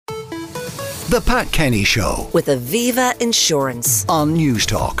The Pat Kenny Show with Aviva Insurance on News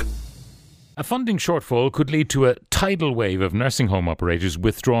Talk. A funding shortfall could lead to a tidal wave of nursing home operators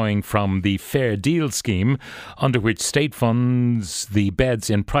withdrawing from the Fair Deal scheme, under which state funds the beds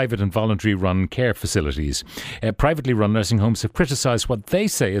in private and voluntary run care facilities. Privately run nursing homes have criticised what they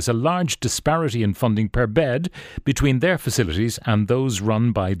say is a large disparity in funding per bed between their facilities and those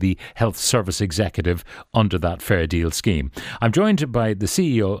run by the Health Service Executive under that Fair Deal scheme. I'm joined by the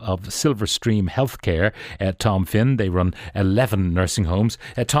CEO of Silverstream Healthcare, Tom Finn. They run 11 nursing homes.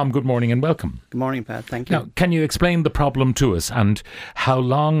 Tom, good morning and welcome. Good morning, Pat. Thank you. Now, can you explain the problem to us, and how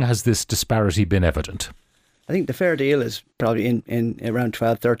long has this disparity been evident? I think the Fair Deal is probably in around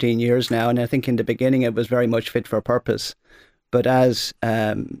 12, 13 years now, and I think in the beginning it was very much fit for purpose. But as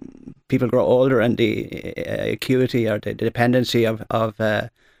people grow older and the acuity or the dependency of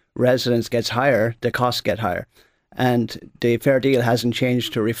residents gets higher, the costs get higher. And the Fair Deal hasn't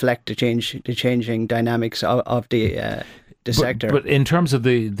changed to reflect the changing dynamics of the sector. But in terms of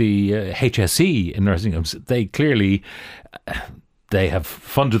the HSE in nursing homes, they clearly they have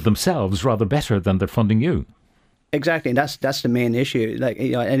funded themselves rather better than they're funding you. Exactly, and that's the main issue. Like,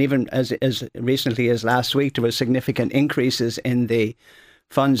 you know, and even as recently as last week, there were significant increases in the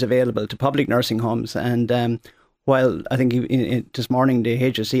funds available to public nursing homes. And while I think this morning the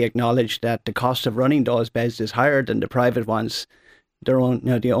HSE acknowledged that the cost of running those beds is higher than the private ones, their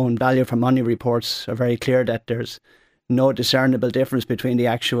own value for money reports are very clear that there's no discernible difference between the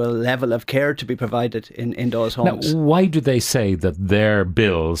actual level of care to be provided in those homes. Now, why do they say that their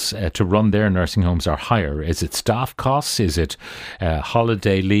bills to run their nursing homes are higher? Is it staff costs? Is it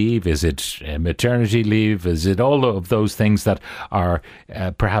holiday leave? Is it maternity leave? Is it all of those things that are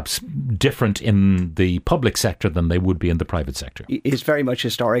perhaps different in the public sector than they would be in the private sector? It's very much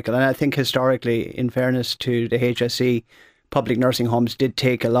historical. And I think historically, in fairness to the HSE, public nursing homes did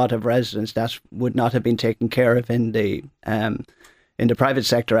take a lot of residents that would not have been taken care of in the private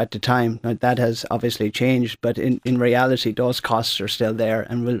sector at the time. Now, that has obviously changed, but in reality, those costs are still there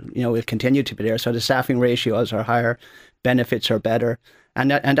and will continue to be there. So the staffing ratios are higher, benefits are better, and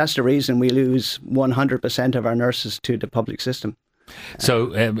that's the reason we lose 100% of our nurses to the public system.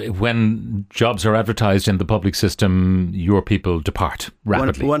 So when jobs are advertised in the public system, your people depart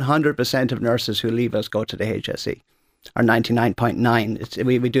rapidly. 100% of nurses who leave us go to the HSE. Or 99.9.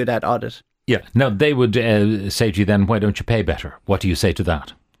 We do that audit. Yeah. Now, they would say to you then, why don't you pay better? What do you say to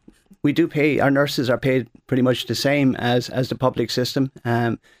that? We do pay. Our nurses are paid pretty much the same as the public system.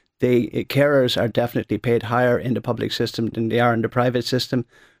 The carers are definitely paid higher in the public system than they are in the private system,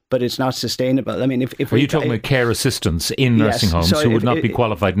 but it's not sustainable. I mean, if are you talking about care assistants in nursing homes who would not be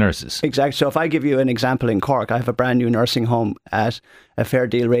qualified nurses? Exactly. So if I give you an example in Cork, I have a brand new nursing home at a Fair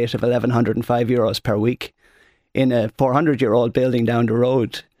Deal rate of €1,105 per week. In a 400-year-old building down the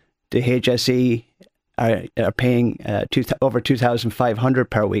road, the HSE are paying over $2,500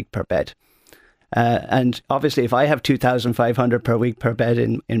 per week per bed. And obviously, if I have $2,500 per week per bed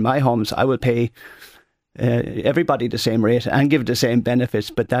in my homes, I will pay everybody the same rate and give the same benefits,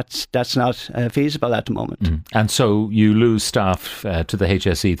 but that's not feasible at the moment. And so you lose staff to the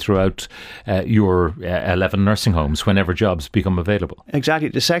HSE throughout your 11 nursing homes whenever jobs become available. Exactly.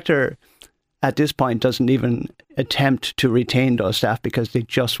 The sector at this point doesn't even attempt to retain those staff because they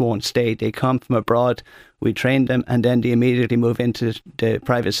just won't stay. They come from abroad, we train them, and then they immediately move into the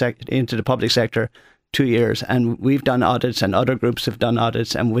private sector, into the public sector 2 years. And we've done audits and other groups have done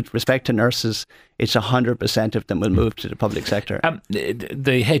audits. And with respect to nurses, it's 100% of them will move to the public sector.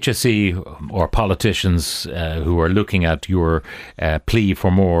 The HSE or politicians who are looking at your plea for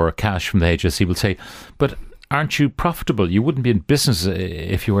more cash from the HSE will say, but aren't you profitable? You wouldn't be in business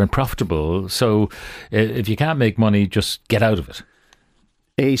if you weren't profitable. So if you can't make money, just get out of it.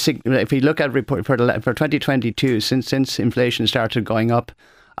 If we look at report for 2022, since inflation started going up,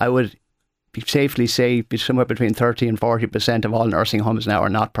 I would safely say somewhere between 30 and 40% of all nursing homes now are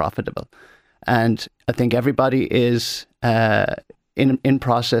not profitable. And I think everybody is in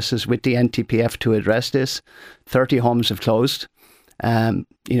processes with the NTPF to address this. 30 homes have closed.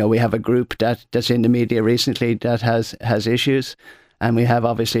 We have a group that's in the media recently that has issues, and we have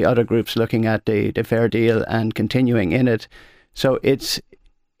obviously other groups looking at the Fair Deal and continuing in it. So it's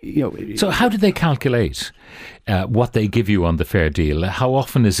So how do they calculate what they give you on the Fair Deal? How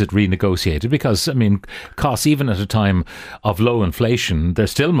often is it renegotiated? Because, I mean, costs, even at a time of low inflation, there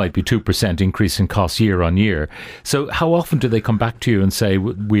still might be 2% increase in costs year on year. So how often do they come back to you and say,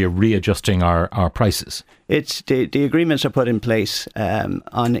 we are readjusting our prices? It's the agreements are put in place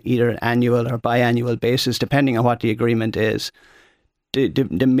on either an annual or biannual basis, depending on what the agreement is.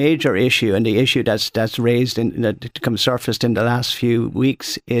 the major issue, and the issue that's raised that comes surfaced in the last few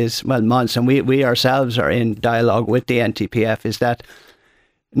weeks is, well, months, and we ourselves are in dialogue with the NTPF, is that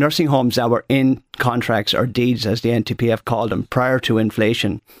nursing homes that were in contracts or deeds, as the NTPF called them, prior to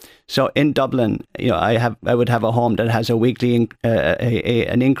inflation. So in Dublin, I would have a home that has a weekly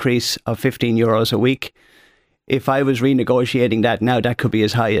an increase of €15 a week. If I was renegotiating that now, that could be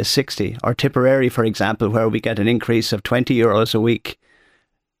as high as 60. Or Tipperary, for example, where we get an increase of €20 a week.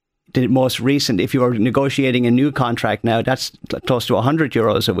 The most recent, if you are negotiating a new contract now, that's close to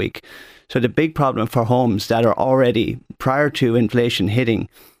 €100 a week. So the big problem for homes that are already, prior to inflation hitting,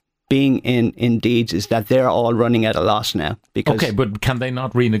 being in deeds, is that they're all running at a loss now. Okay, but can they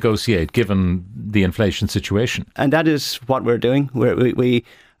not renegotiate given the inflation situation? And that is what we're doing. We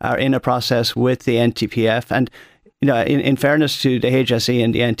are in a process with the NTPF. And in fairness to the HSE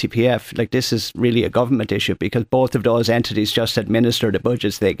and the NTPF, like, this is really a government issue, because both of those entities just administer the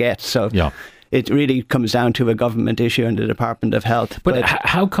budgets they get. So it really comes down to a government issue in the Department of Health. But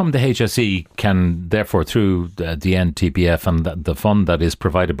how come the HSE can, therefore, through the NTPF and the fund that is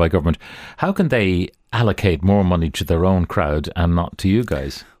provided by government, how can they allocate more money to their own crowd and not to you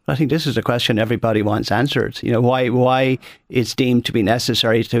guys? I think this is a question everybody wants answered. Why it's deemed to be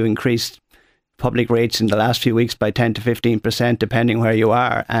necessary to increase public rates in the last few weeks by 10 to 15%, depending where you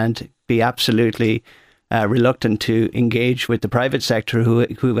are, and be absolutely reluctant to engage with the private sector,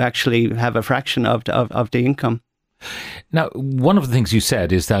 who actually have a fraction of the income. Now, one of the things you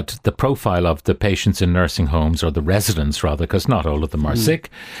said is that the profile of the patients in nursing homes, or the residents rather, because not all of them are sick,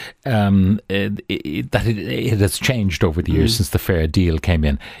 it has changed over the years since the Fair Deal came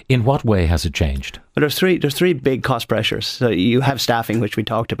in. In what way has it changed? Well, there's three big cost pressures. So you have staffing, which we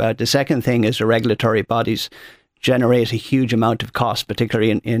talked about. The second thing is the regulatory bodies generate a huge amount of cost,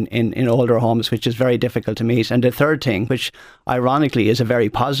 particularly in older homes, which is very difficult to meet. And the third thing, which ironically is a very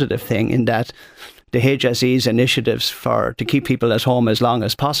positive thing, in that the HSE's initiatives to keep people at home as long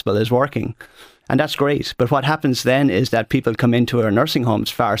as possible is working. And that's great. But what happens then is that people come into our nursing homes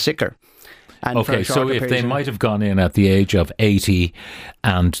far sicker. Okay, so if they might have gone in at the age of 80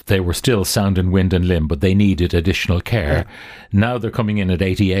 and they were still sound in wind and limb, but they needed additional care, now they're coming in at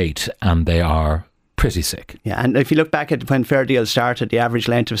 88 and they are pretty sick. Yeah, and if you look back at when Fair Deal started, the average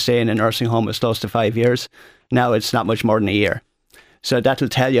length of stay in a nursing home was close to 5 years. Now it's not much more than a year. So that'll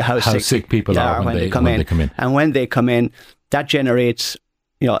tell you how sick people are when they come in. And when they come in, that generates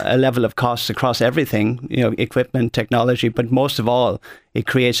a level of costs across everything, equipment, technology, but most of all, it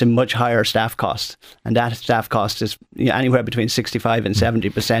creates a much higher staff cost. And that staff cost is anywhere between 65 and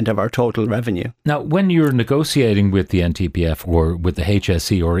 70% of our total revenue. Now, when you're negotiating with the NTPF or with the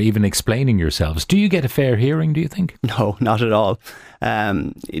HSE, or even explaining yourselves, do you get a fair hearing, do you think? No, not at all.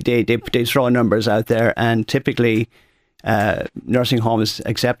 They throw numbers out there, and typically nursing homes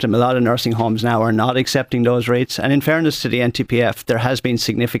accept them. A lot of nursing homes now are not accepting those rates. And in fairness to the NTPF, there has been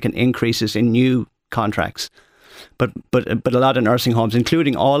significant increases in new contracts. But a lot of nursing homes,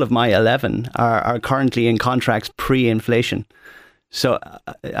 including all of my 11, are currently in contracts pre-inflation. So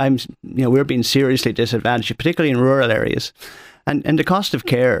we're being seriously disadvantaged, particularly in rural areas. And the cost of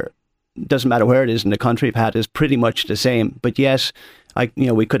care, doesn't matter where it is in the country, Pat, is pretty much the same. But yet,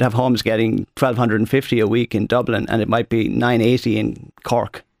 we could have homes getting $1,250 a week in Dublin, and it might be $980 in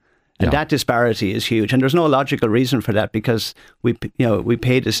Cork. And that disparity is huge. And there's no logical reason for that, because we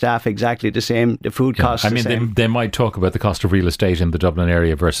pay the staff exactly the same. The food costs the same. They might talk about the cost of real estate in the Dublin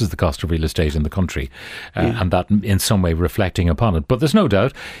area versus the cost of real estate in the country, and that in some way reflecting upon it. But there's no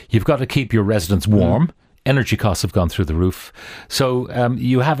doubt you've got to keep your residents warm. Energy costs have gone through the roof. So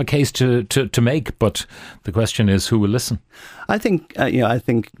you have a case to make, but the question is, who will listen? I think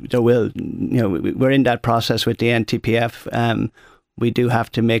there will. We're in that process with the NTPF. We do have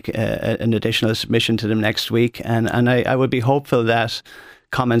to make an additional submission to them next week, and I would be hopeful that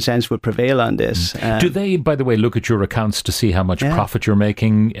common sense would prevail on this. Do they, by the way, look at your accounts to see how much profit you're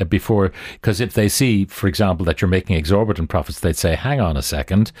making before? Because if they see, for example, that you're making exorbitant profits, they'd say, hang on a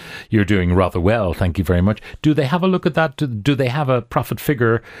second, you're doing rather well, thank you very much. Do they have a look at that? Do they have a profit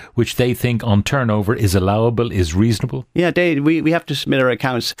figure which they think on turnover is allowable, is reasonable? Yeah, we have to submit our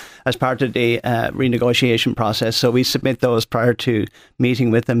accounts as part of the renegotiation process. So we submit those prior to meeting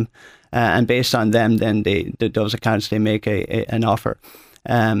with them. And based on them, then those accounts, they make an offer.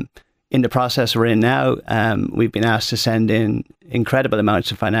 In the process we're in now, we've been asked to send in incredible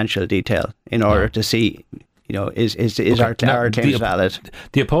amounts of financial detail in order to see, is our claims valid?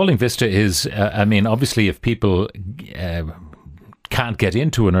 The appalling vista is, obviously if people can't get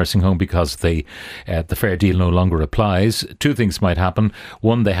into a nursing home because the fair deal no longer applies, two things might happen.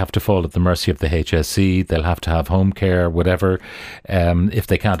 One, they have to fall at the mercy of the HSE. They'll have to have home care, whatever. If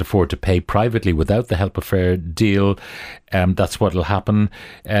they can't afford to pay privately without the help of fair deal, that's what will happen.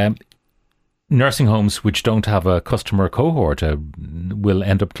 Nursing homes which don't have a customer cohort will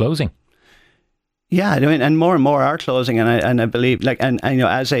end up closing. Yeah, I mean, and more are closing, and I believe, like, and you know,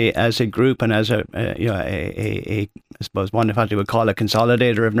 as a group and as a I suppose one, if I would call a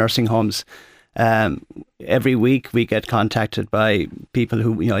consolidator of nursing homes, every week we get contacted by people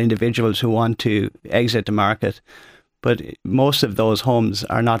who, you know, individuals who want to exit the market, but most of those homes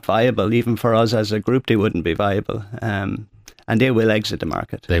are not viable. Even for us as a group, they wouldn't be viable. And they will exit the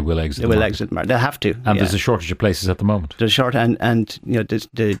market. They will exit the market. They have to. And there's a shortage of places at the moment. There's and you know,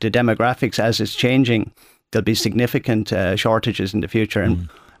 the demographics as it's changing, there'll be significant shortages in the future. And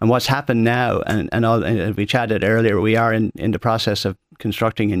what's happened now, and we chatted earlier, we are in the process of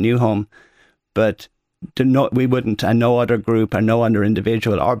constructing a new home, but we wouldn't, and no other group or no other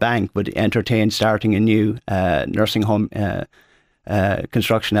individual or bank would entertain starting a new nursing home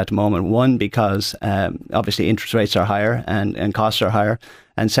construction at the moment. One, because obviously interest rates are higher and costs are higher,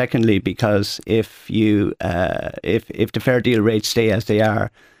 and secondly, because if the fair deal rates stay as they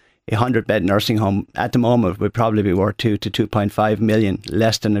are, a 100-bed nursing home at the moment would probably be worth 2 to 2.5 million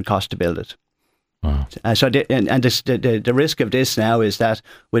less than it cost to build it. Wow. So the risk of this now is that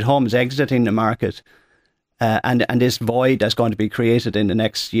with homes exiting the market, and this void that's going to be created in the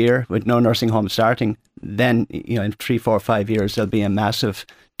next year with no nursing home starting, then, you know, in 3, 4, 5 years there'll be a massive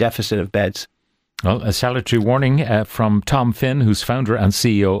deficit of beds. Well, a salutary warning from Tom Finn, who's founder and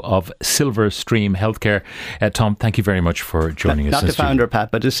CEO of Silver Stream Healthcare. Tom, thank you very much for joining us. Not the founder,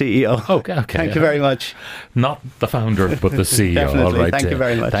 Pat, but the CEO. Okay. Thank you very much. Not the founder, but the CEO. Definitely. All right. Thank you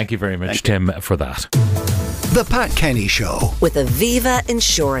very much. Thank you very much, Tim, for that. The Pat Kenny Show. With Aviva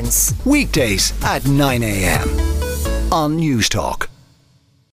Insurance. Weekdays at 9 a.m. on News Talk.